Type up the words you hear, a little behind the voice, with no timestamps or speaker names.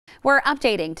We're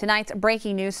updating tonight's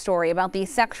breaking news story about the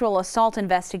sexual assault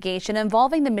investigation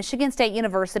involving the Michigan State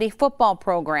University football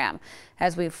program.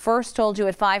 As we first told you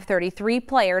at 5:30, 3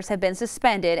 players have been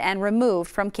suspended and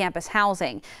removed from campus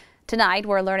housing. Tonight,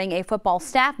 we're learning a football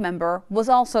staff member was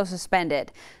also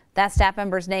suspended. That staff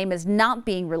member's name is not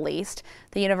being released.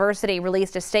 The university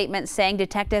released a statement saying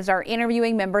detectives are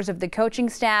interviewing members of the coaching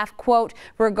staff, quote,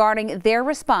 regarding their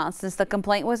response since the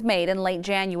complaint was made in late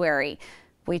January.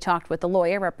 We talked with the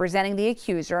lawyer representing the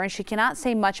accuser, and she cannot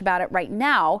say much about it right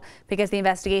now because the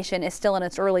investigation is still in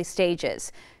its early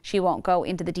stages. She won't go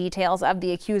into the details of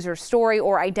the accuser's story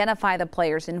or identify the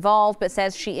players involved, but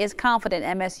says she is confident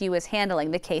MSU is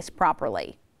handling the case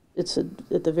properly. It's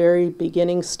at the very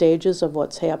beginning stages of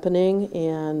what's happening,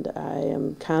 and I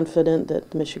am confident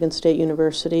that Michigan State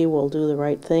University will do the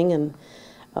right thing, and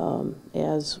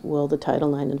as will the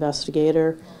Title IX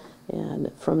investigator. And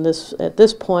at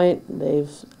this point,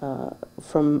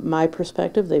 from my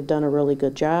perspective, they've done a really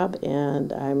good job,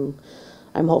 and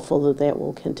I'm hopeful that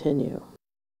will continue.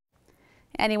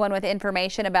 Anyone with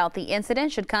information about the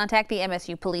incident should contact the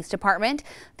MSU Police Department.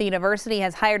 The university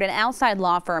has hired an outside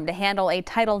law firm to handle a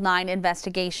Title IX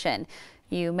investigation.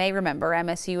 You may remember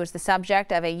MSU was the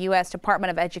subject of a U.S.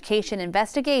 Department of Education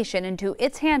investigation into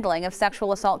its handling of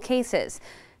sexual assault cases.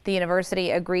 The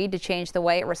university agreed to change the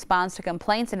way it responds to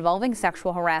complaints involving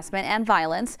sexual harassment and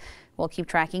violence. We'll keep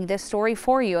tracking this story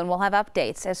for you, and we'll have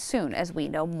updates as soon as we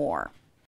know more.